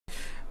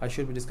I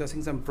should be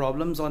discussing some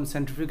problems on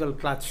centrifugal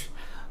clutch.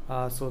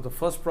 So the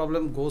first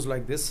problem goes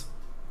like this.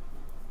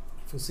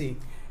 If you see,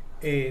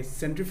 a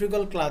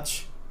centrifugal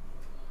clutch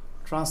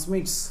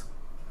transmits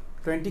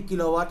 20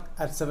 kilowatt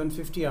at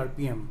 750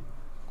 rpm,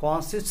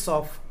 consists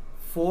of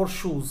 4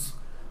 shoes.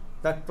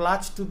 The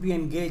clutch to be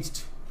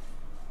engaged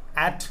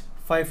at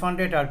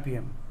 500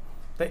 rpm.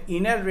 The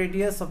inner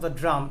radius of the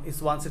drum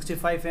is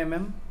 165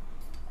 mm,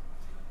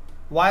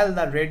 while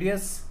the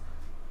radius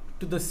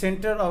to the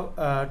center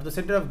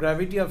of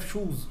gravity of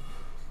shoes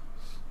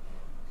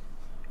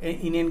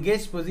in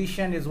engaged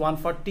position is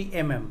 140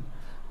 mm.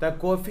 The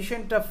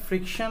coefficient of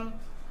friction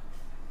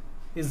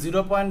is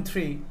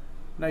 0.3.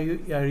 Now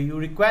you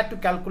require to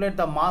calculate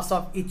the mass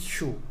of each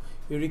shoe.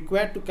 You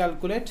require to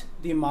calculate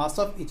the mass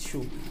of each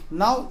shoe.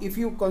 Now if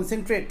you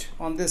concentrate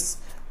on this,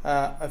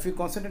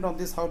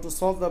 how to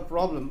solve the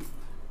problem,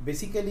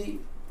 basically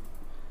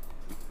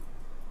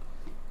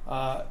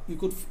you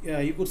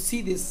could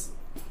see this.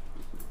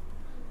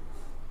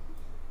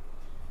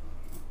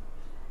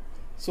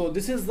 So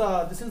this is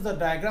the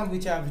diagram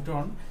which I have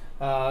drawn.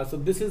 So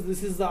this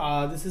is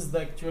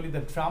actually the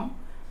drum,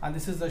 and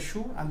this is the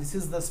shoe, and this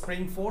is the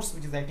spring force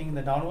which is acting in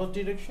the downward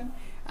direction.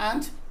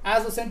 And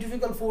as the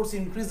centrifugal force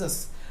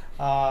increases,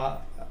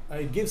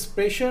 it gives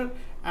pressure,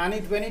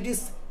 and when it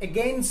is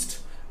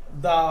against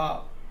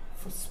the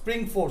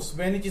spring force,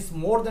 when it is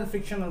more than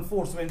frictional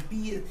force, when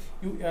we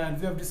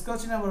have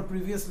discussed in our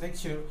previous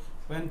lecture,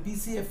 when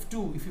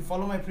PCF2, if you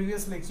follow my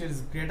previous lecture,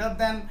 is greater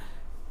than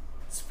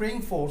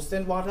spring force,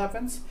 then what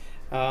happens?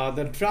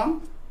 The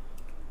drum,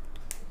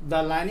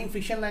 the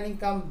friction lining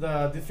comes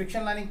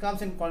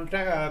in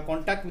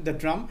contact with the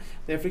drum.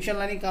 The friction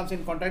lining comes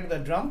in contact with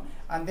the drum,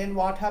 and then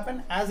what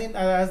happens? As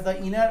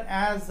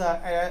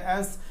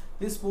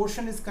this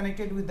portion is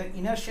connected with the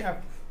inner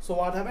shaft, so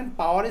what happens?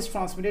 Power is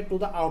transmitted to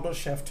the outer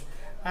shaft,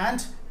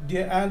 and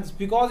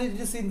because it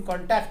is in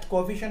contact,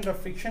 coefficient of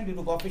friction, due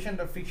to coefficient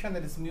of friction,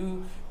 that is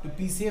mu to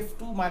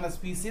PCF2 minus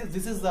PCF.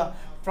 This is the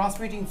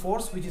transmitting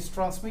force which is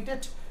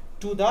transmitted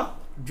to the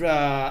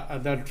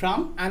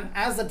drum, and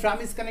as the drum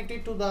is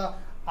connected to the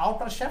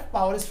outer shaft,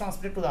 power is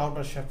transmitted to the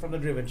outer shaft from the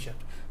driven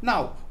shaft.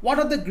 Now, what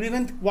are the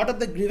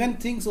given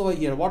things over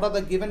here? What are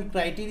the given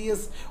criteria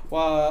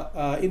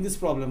in this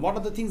problem? What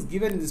are the things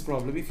given in this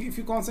problem? If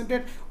you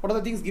concentrate, what are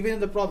the things given in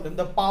the problem?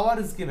 The power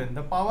is given.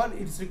 The power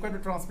it is required to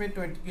transmit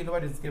 20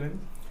 kilowatt is given.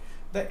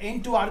 The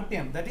N2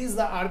 RPM, that is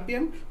the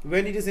RPM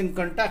when it is in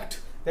contact,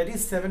 that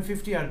is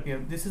 750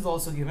 RPM. This is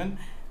also given.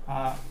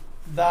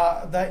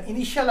 The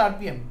initial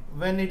RPM,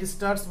 when it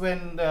starts,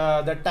 when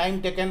the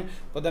time taken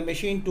for the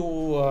machine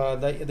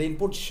to the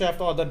input shaft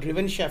or the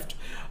driven shaft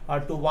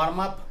to warm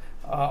up,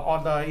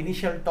 or the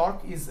initial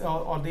torque is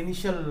or the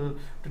initial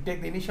to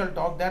take the initial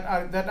torque, that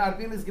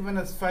RPM is given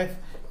as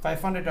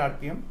 500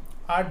 RPM.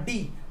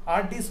 RD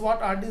is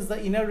what? RD is the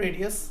inner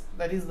radius,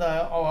 that is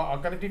the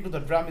connected to the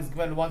drum, is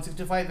given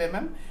 165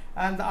 mm,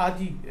 and the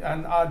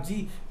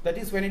RG, that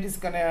is when it is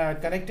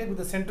connected with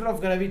the center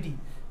of gravity.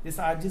 This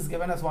RG is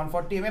given as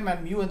 140 mm,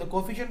 and mu, and the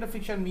coefficient of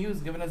friction mu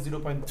is given as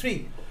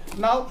 0.3.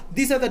 Now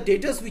these are the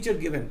data which are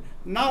given.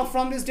 Now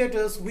from these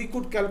data we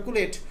could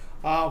calculate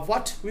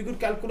what we could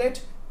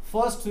calculate.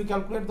 First we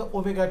calculate the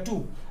omega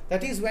 2,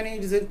 that is when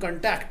it is in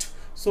contact.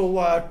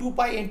 So 2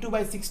 pi N2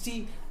 by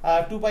 60, 2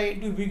 pi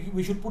N2,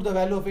 we should put the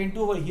value of N2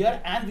 over here,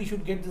 and we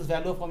should get this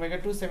value of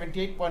omega 2,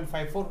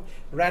 78.54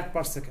 rad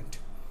per second.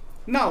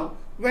 Now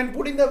when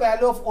putting the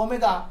value of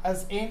omega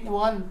as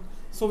N1,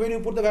 so when you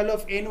put the value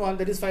of N1,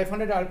 that is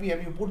 500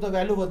 RPM, you put the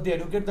value over there,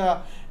 you get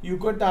the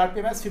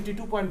RPM as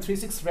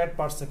 52.36 rad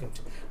per second.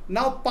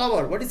 Now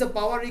power, what is the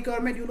power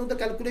requirement? You know, the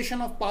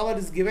calculation of power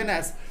is given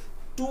as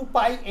 2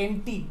 pi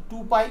nt,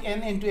 2 pi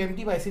n into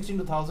mt by 6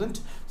 into 1000.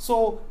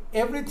 So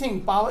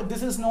everything power,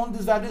 this is known,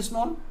 this value is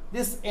known,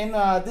 this n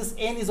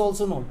is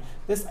also known.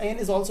 This n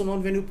is also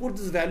known. When you put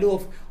this value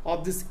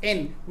of this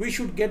n, we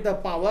should get the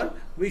power.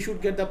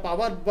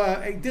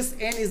 But this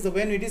n is the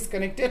when it is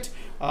connected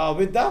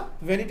with the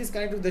when it is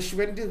connected with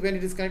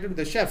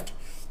the shaft.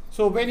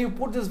 So when you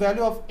put this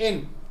value of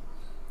n,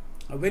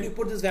 as when you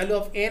put this value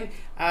of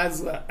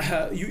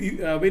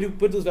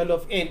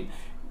n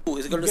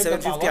is equal to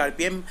 750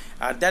 RPM.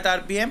 At that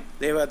RPM,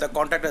 the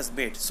contact is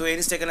made. So N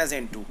is taken as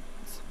N2.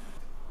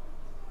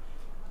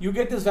 You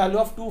get this value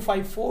of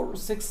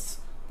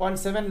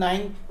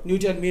 2546.79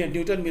 Newton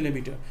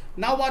millimeter.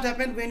 Now what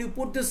happened when you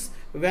put this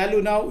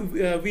value? Now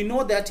we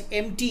know that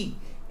MT,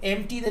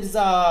 that is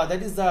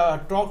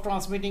the torque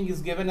transmitting,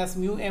 is given as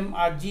mu m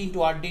RG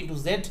into RD into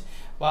Z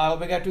by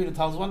omega 2 into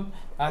 1000.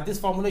 This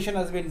formulation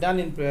has been done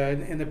in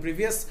the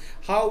previous.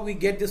 How we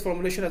get this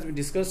formulation has been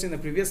discussed in the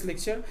previous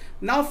lecture.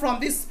 Now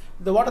from this,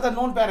 what are the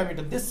known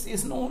parameters? This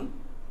is known.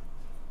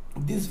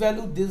 This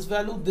value is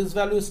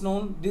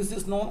known. This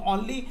is known.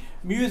 Only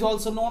mu is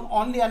also known.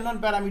 Only unknown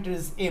parameter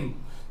is m.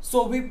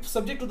 So we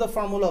subject to the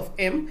formula of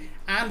m,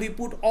 and we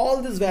put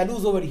all these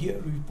values over here.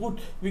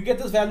 We get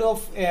this value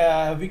of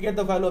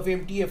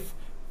MTF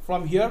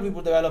from here. We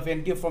put the value of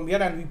NTF from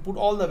here, and we put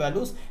all the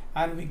values,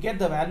 and we get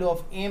the value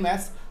of m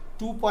as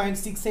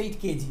 2.68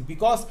 kg,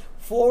 because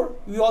 4,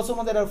 we also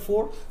know there are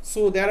 4,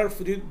 so there are,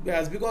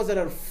 as because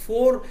there are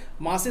 4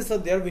 masses are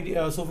there,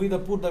 so we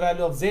put the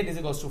value of z is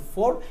equals to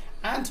 4,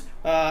 and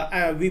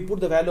we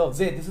put the value of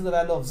z, this is the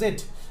value of z,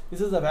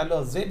 this is the value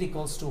of z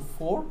equals to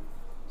 4.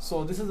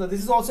 So this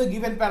is also a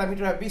given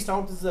parameter. I missed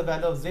out, this is the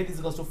value of z is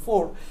equals to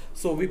 4.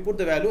 So we put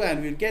the value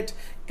and we'll get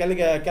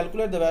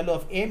calculate the value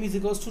of m is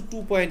equals to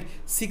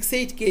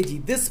 2.68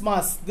 kg. This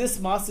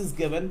mass is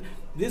given.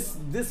 This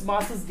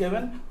mass is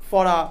given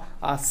for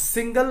a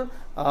single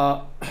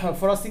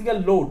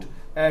load.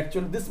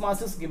 Actually, this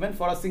mass is given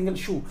for a single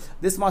shoe.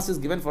 This mass is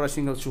given for a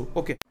single shoe.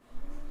 Okay.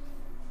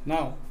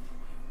 Now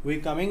we're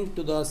coming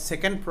to the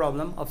second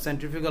problem of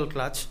centrifugal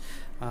clutch.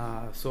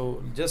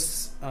 So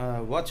just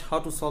watch how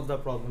to solve the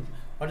problem.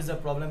 What is the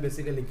problem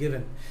basically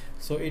given?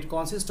 So it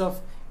consists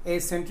of a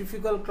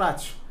centrifugal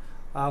clutch,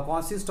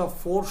 consists of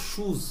 4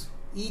 shoes,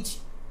 each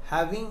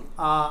having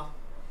a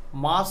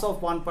mass of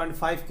 1.5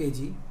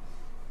 kg.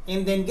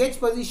 In the engaged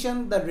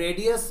position, the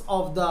radius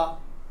of the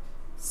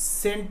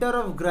center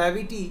of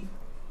gravity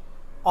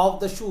of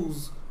the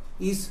shoes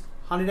is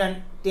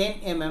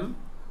 110 mm,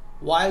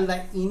 while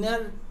the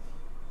inner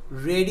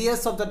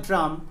radius of the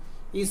drum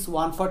is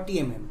 140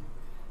 mm.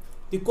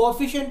 The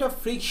coefficient of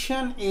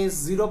friction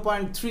is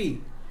 0.3.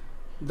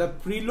 The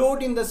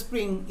preload in the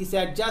spring is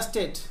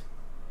adjusted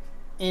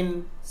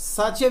in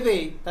such a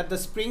way that the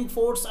spring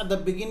force at the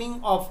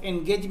beginning of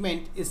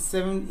engagement is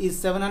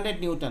 700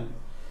 Newton.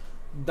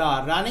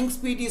 The running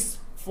speed is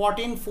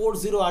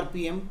 1440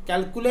 rpm.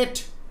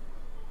 Calculate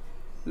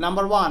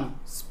number 1,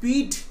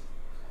 speed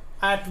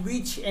at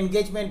which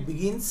engagement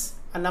begins,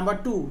 and number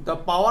 2, the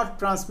power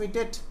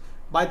transmitted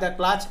by the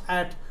clutch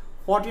at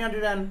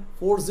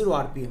 1440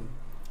 rpm.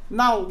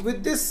 Now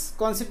with this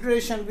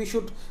consideration we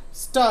should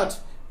start.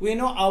 We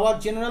know our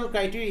general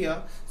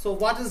criteria, so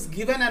what is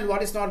given and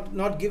what is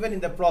not given in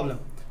the problem.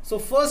 So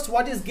first,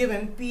 what is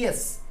given?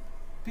 PS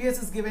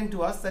is given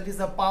to us, that is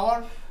the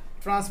power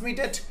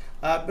transmitted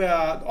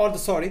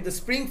the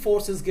spring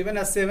force is given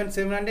as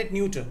 700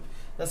 Newton.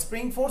 The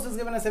spring force is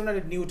given as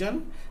 700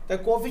 Newton. The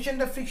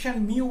coefficient of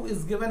friction mu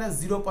is given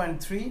as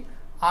 0.3.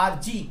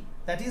 Rg,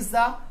 that is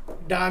the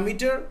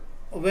diameter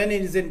when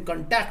it is in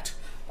contact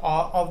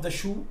of the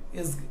shoe,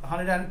 is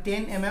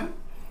 110 mm,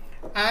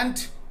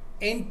 and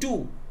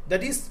N2,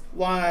 that is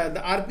the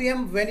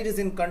RPM when it is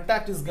in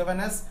contact is given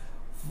as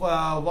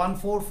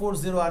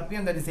 1440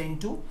 RPM, that is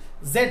N2.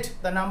 Z,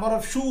 the number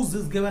of shoes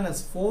is given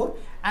as 4,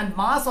 and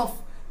mass of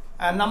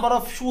number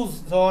of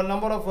shoes, so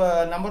number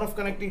of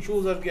connecting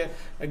shoes are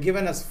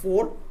given as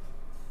 4.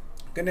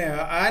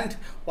 And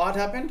what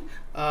happened?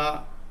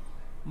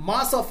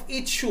 Mass of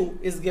each shoe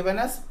is given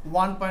as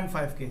 1.5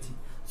 kg.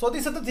 So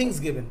these are the things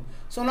given.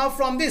 So now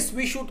from this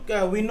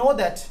we know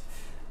that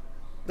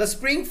the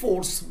spring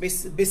force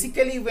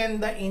basically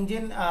when the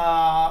engine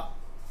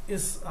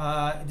is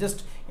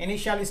just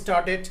initially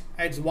started,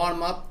 it's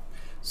warm up.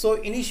 So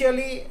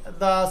initially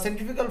the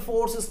centrifugal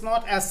force is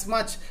not as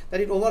much that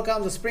it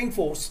overcomes the spring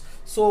force.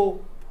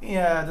 So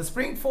the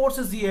spring force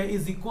is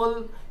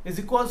equals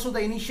to the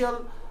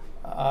initial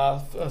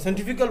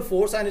centrifugal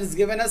force, and it is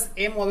given as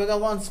m omega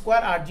 1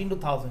 square Rg into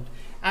 1000.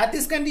 At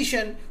this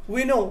condition,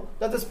 we know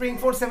that the spring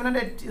force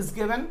 700 is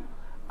given,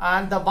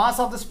 and the mass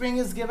of the spring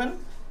is given,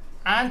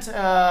 and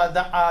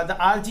the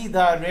Rg,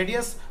 the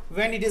radius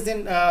when it is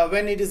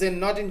in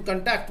not in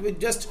contact with,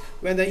 just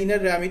when the inner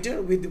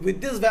diameter. With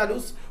these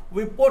values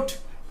we put,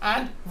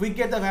 and we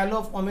get the value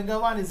of omega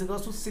 1 is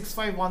equals to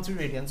 6513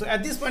 radian. So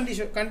at this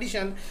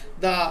condition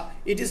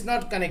it is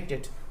not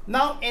connected.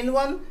 Now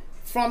N1,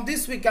 from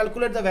this we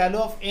calculate the value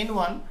of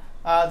N1,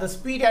 the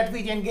speed at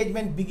which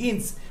engagement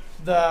begins.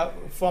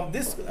 From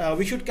this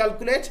we should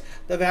calculate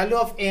the value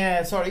of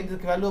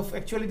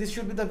actually this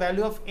should be the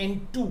value of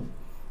N2.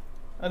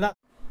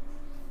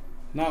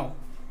 Now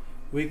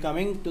we're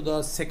coming to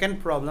the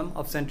second problem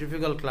of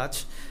centrifugal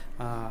clutch.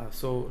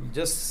 So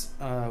just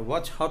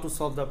watch how to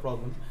solve the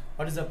problem.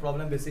 What is the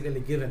problem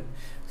basically given?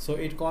 So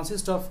it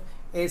consists of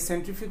a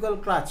centrifugal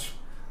clutch,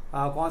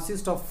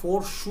 consists of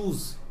 4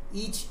 shoes,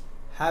 each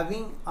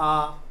having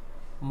a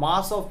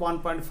mass of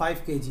 1.5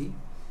 kg.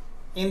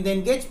 In the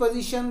engaged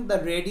position, the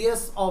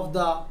radius of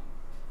the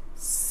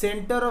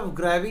center of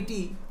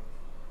gravity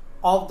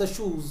of the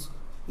shoes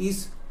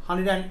is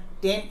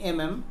 110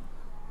 mm,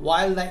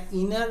 while the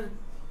inner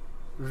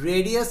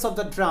radius of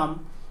the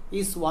drum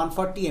is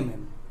 140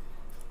 mm.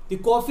 The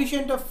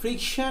coefficient of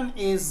friction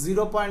is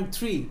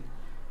 0.3.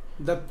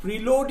 The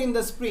preload in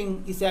the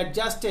spring is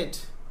adjusted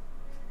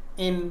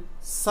in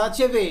such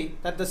a way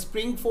that the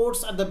spring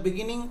force at the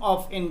beginning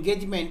of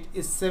engagement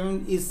is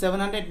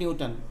 700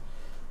 Newton.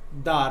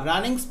 The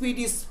running speed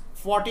is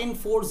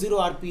 1440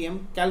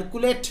 rpm.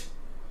 Calculate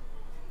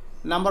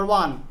number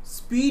 1,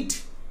 speed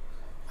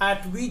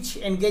at which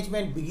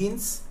engagement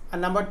begins,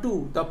 and number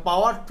 2, the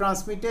power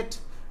transmitted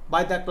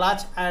by the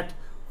clutch at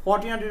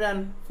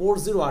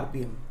 1440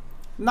 rpm.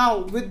 Now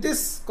with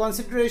this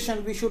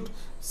consideration we should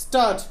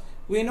start.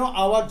 We know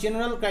our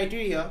general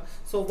criteria,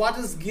 so what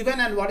is given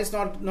and what is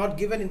not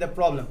given in the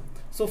problem.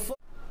 So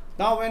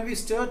Now when we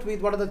start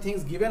with what are the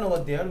things given over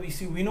there,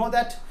 we know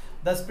that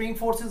the spring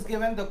force is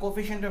given, the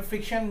coefficient of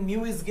friction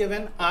mu is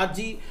given,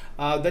 Rg,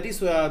 that is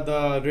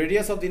the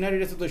radius of the inner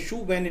radius of the shoe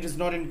when it is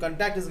not in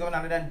contact is given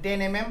 110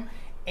 mm.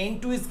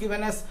 N2 is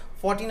given as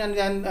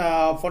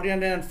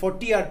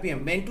 1440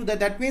 rpm. N2,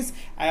 that means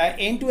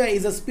N2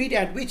 is a speed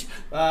at which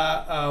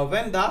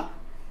when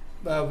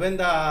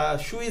the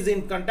shoe is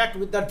in contact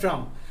with the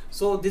drum.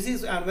 So this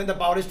is when the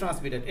power is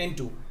transmitted,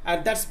 N2.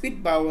 At that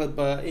speed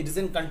it is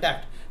in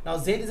contact. Now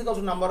Z is equal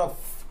to number of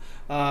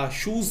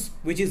shoes,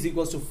 which is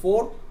equals to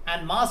 4,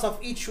 and mass of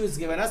each shoe is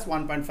given as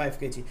 1.5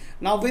 kg.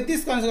 Now with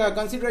this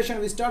consideration,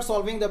 we start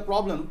solving the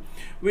problem.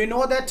 We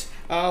know that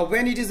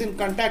when it is in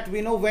contact,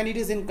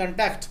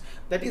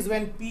 that is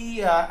when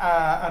P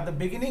at the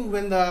beginning,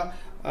 when the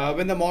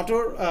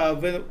motor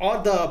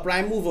or the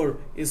prime mover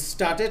is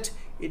started,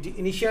 it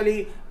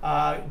initially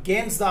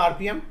gains the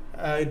RPM.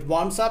 It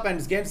warms up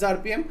and gains the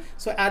RPM.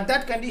 So at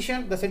that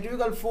condition, the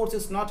centrifugal force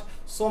is not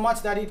so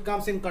much that it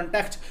comes in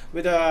contact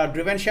with the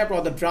driven shaft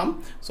or the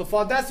drum. So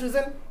for that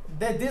reason,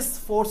 this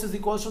force is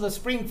equal to the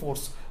spring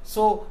force.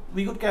 So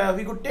we could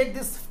take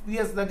this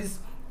PS, that is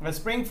the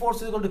spring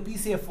force is equal to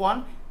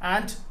PCF1,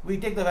 and we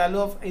take the value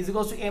of is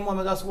equals to m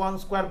omega 1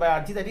 square by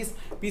RG. That is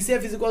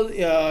PCF is equal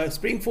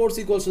spring force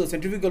equals to the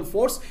centrifugal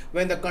force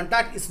when the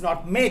contact is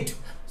not made.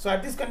 So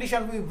at this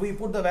condition, we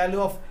put the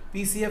value of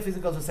PCF is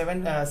equal to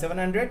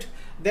 700.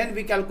 Then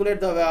we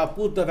calculate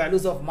put the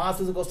values of mass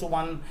is equals to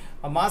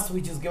mass,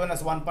 which is given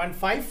as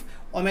 1.5.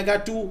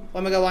 Omega 2,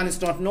 omega 1 is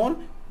not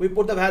known. We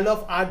put the value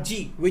of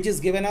Rg, which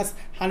is given as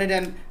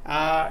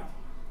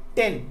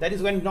 110. That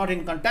is when not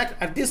in contact.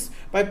 At this,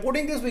 by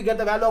putting this, we get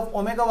the value of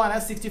omega 1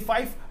 as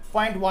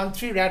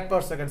 65.13 rad per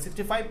second.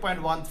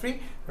 65.13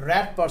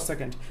 rad per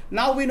second.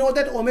 Now we know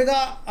that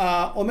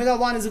omega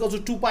 1 is equal to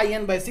 2 pi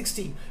n by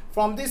 60.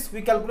 From this,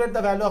 we calculate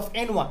the value of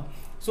n1.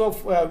 So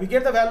we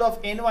get the value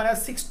of n1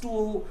 as 6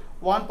 to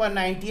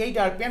 1.98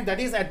 rpm. That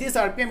is, at this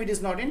rpm, it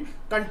is not in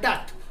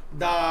contact.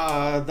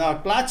 The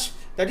clutch,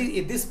 that is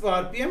at this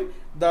rpm,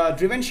 the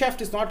driven shaft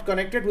is not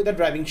connected with the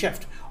driving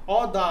shaft,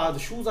 or the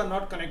shoes are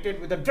not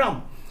connected with the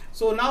drum.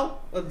 So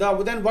now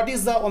then what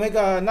is the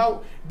omega?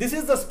 Now this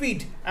is the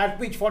speed at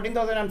which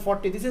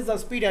 14,040. This is the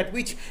speed at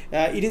which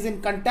it is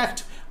in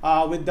contact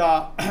with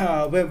the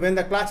when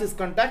the clutch is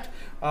contact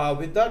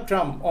with the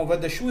drum, or when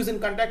the shoe is in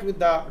contact with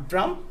the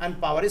drum and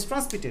power is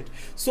transmitted.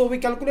 So we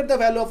calculate the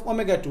value of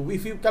omega 2.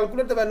 If you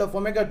calculate the value of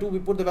omega 2, we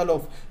put the value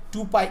of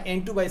 2 pi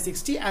n2 by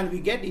 60, and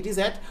we get it is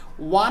at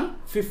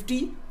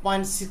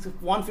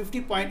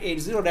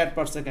 150.80 rad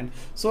per second.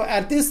 So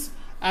at this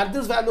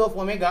value of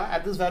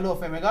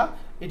omega,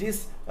 it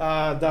is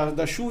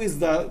the shoe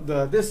is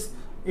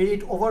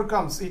it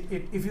overcomes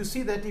it. If you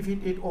see that if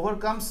it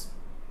overcomes,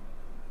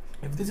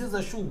 if this is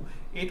the shoe,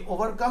 it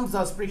overcomes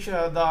the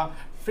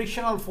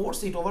frictional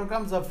force. It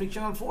overcomes the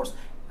frictional force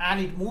and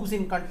it moves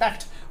in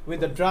contact with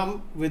the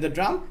drum,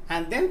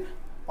 and then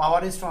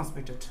power is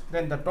transmitted.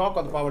 Then the torque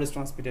or the power is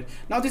transmitted.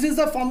 Now this is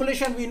the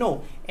formulation we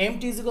know.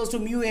 Mt is equals to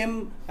mu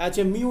m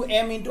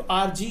into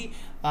Rg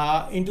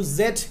into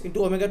Z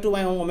into omega 2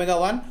 by omega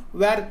 1,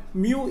 where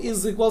mu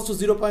is equals to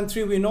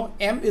 0.3. We know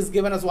m is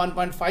given as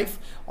 1.5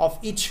 of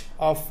each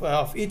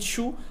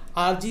shoe.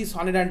 Rg is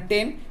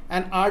 110,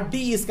 and Rd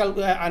is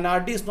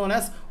known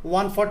as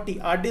 140.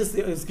 Rd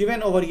is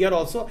given over here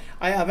also.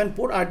 I haven't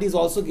put Rd is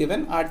also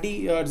given. Rd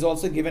is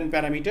also given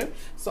parameter.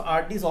 So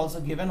Rd is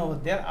also given over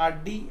there.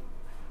 Rd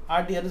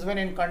is when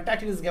in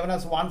contact, it is given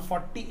as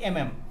 140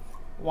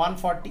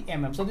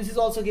 mm. So this is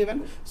also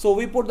given. So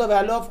we put the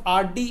value of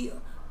Rd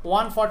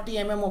 140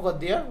 mm over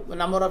there.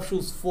 Number of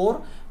shoes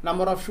 4.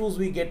 Number of shoes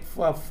we get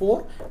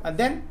 4. And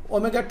then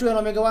omega 2 and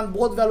omega 1,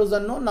 both values are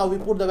known. Now we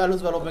put the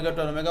values of omega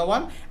 2 and omega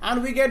 1,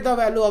 and we get the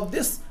value of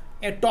this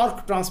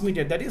torque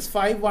transmitted, that is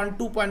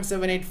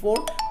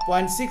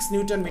 512.784.6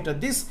 Newton meter.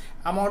 This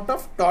amount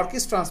of torque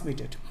is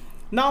transmitted.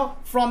 Now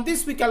from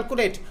this we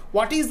calculate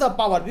what is the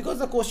power, because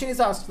the question is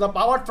asked the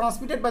power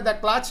transmitted by the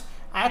clutch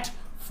at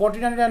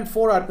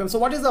 1404 rpm. So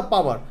what is the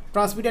power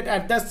transmitted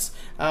at this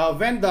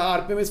when the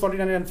rpm is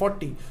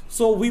 1440?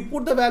 So we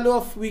put the value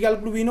of, we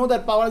know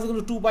that power is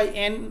equal to 2 by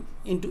n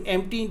into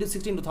mt into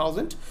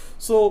 16,000.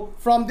 So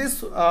from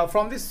this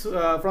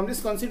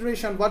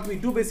consideration, what we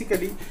do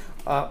basically,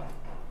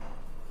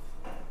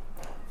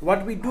 we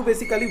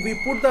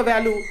put the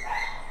value.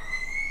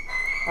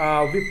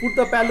 We put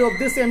the value of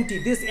this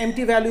mt. This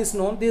mt value is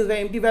known. This is the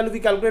mt value we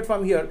calculate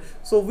from here.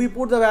 So we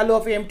put the value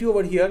of mt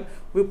over here.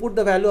 We put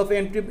the value of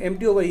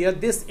mt over here.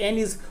 This n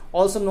is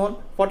also known,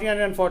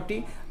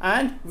 1440,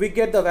 and we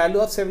get the value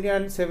of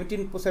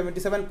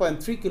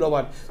 77.3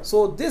 kilowatt.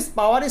 So this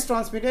power is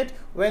transmitted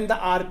when the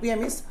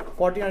RPM is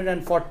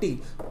 1440.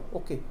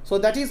 Okay, so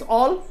that is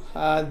all.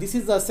 This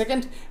is the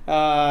second.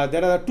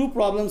 There are two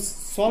problems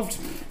solved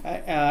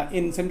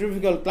in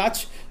centrifugal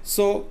clutch.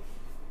 So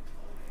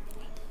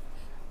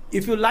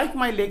if you like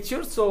my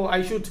lecture, so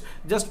I should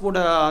just put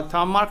a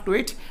thumb mark to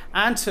it,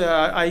 and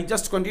I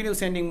just continue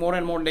sending more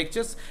and more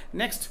lectures.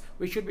 Next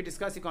we should be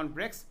discussing on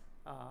brakes.